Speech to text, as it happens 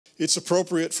It's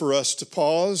appropriate for us to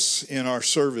pause in our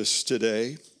service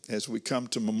today as we come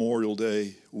to Memorial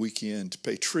Day weekend to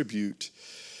pay tribute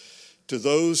to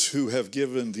those who have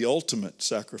given the ultimate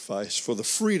sacrifice for the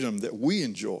freedom that we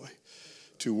enjoy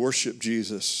to worship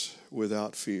Jesus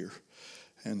without fear.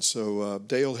 And so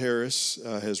Dale Harris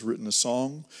has written a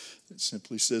song that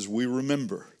simply says, "We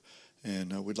Remember."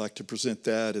 And we'd like to present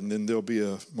that, and then there'll be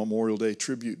a Memorial Day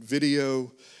tribute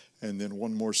video, and then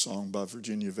one more song by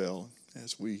Virginia Vell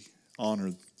as we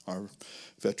honor our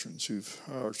veterans,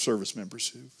 our service members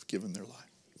who've given their life.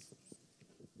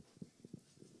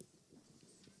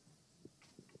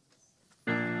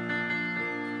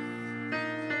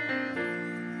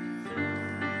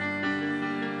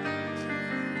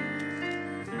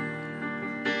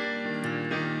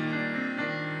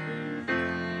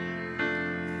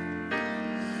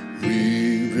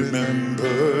 We remember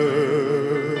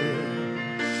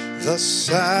the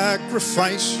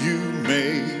sacrifice you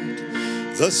made,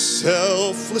 the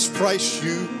selfless price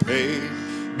you paid.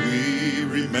 We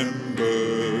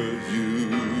remember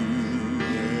you.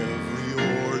 Every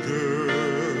order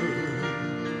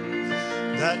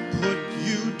that put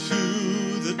you to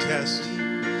the test,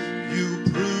 you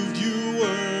proved you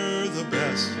were the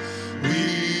best.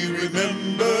 We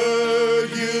remember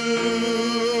you.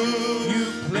 You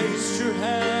placed your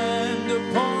hand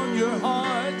upon your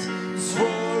heart,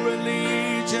 swore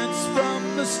allegiance from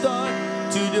the start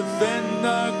to defend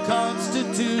our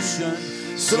Constitution.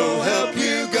 So help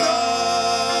you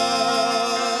God.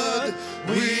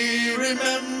 We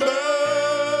remember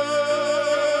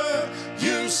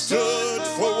you stood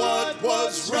for what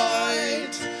was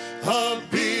right, a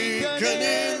beacon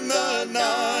in the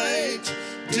night,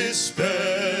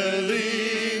 dispelling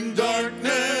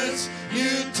darkness.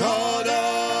 You taught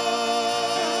us,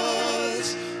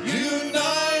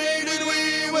 united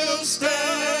we will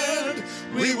stand.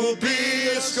 We will be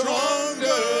a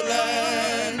stronger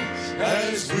land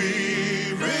as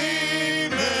we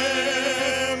remember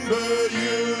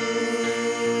you.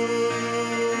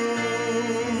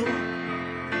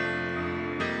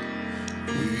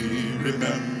 We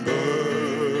remember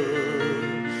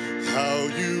how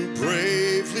you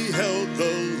bravely held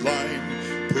the line,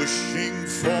 pushing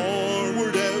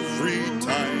forward every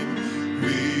time.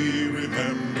 We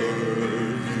remember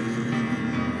you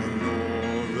and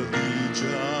your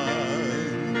allegiance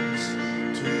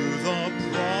to the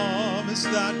promise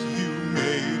that you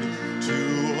made, to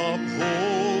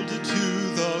uphold it to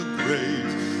the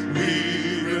grave. We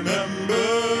remember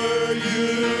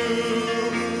you.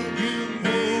 You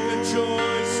made the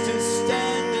choice to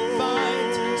stand and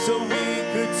fight so we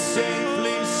could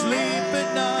safely sleep at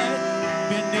night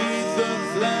beneath the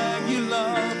flag you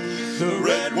love, the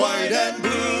Red, white, and blue.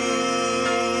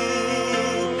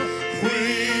 We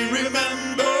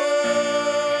remember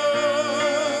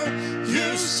you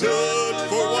stood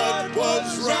for what was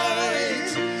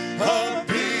right, a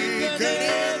beacon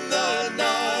in the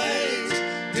night,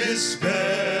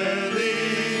 dispelling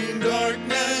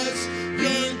darkness.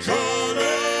 Your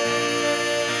courage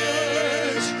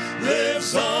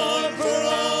lives on for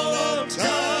all of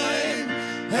time,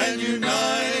 and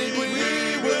united we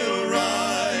will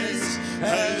rise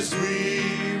as we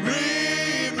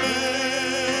remember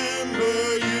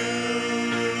you.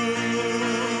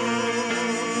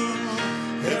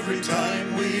 Every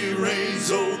time we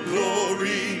raise Old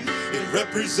Glory, it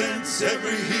represents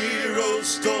every hero's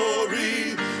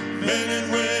story. Men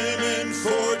and women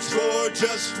forged for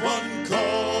just one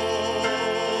cause.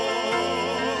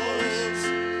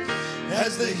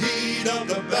 As the heat of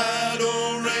the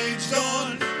battle raged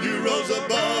on, you rose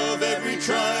above every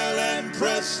trial and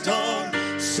pressed on.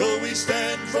 So we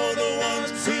stand for the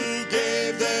ones who gave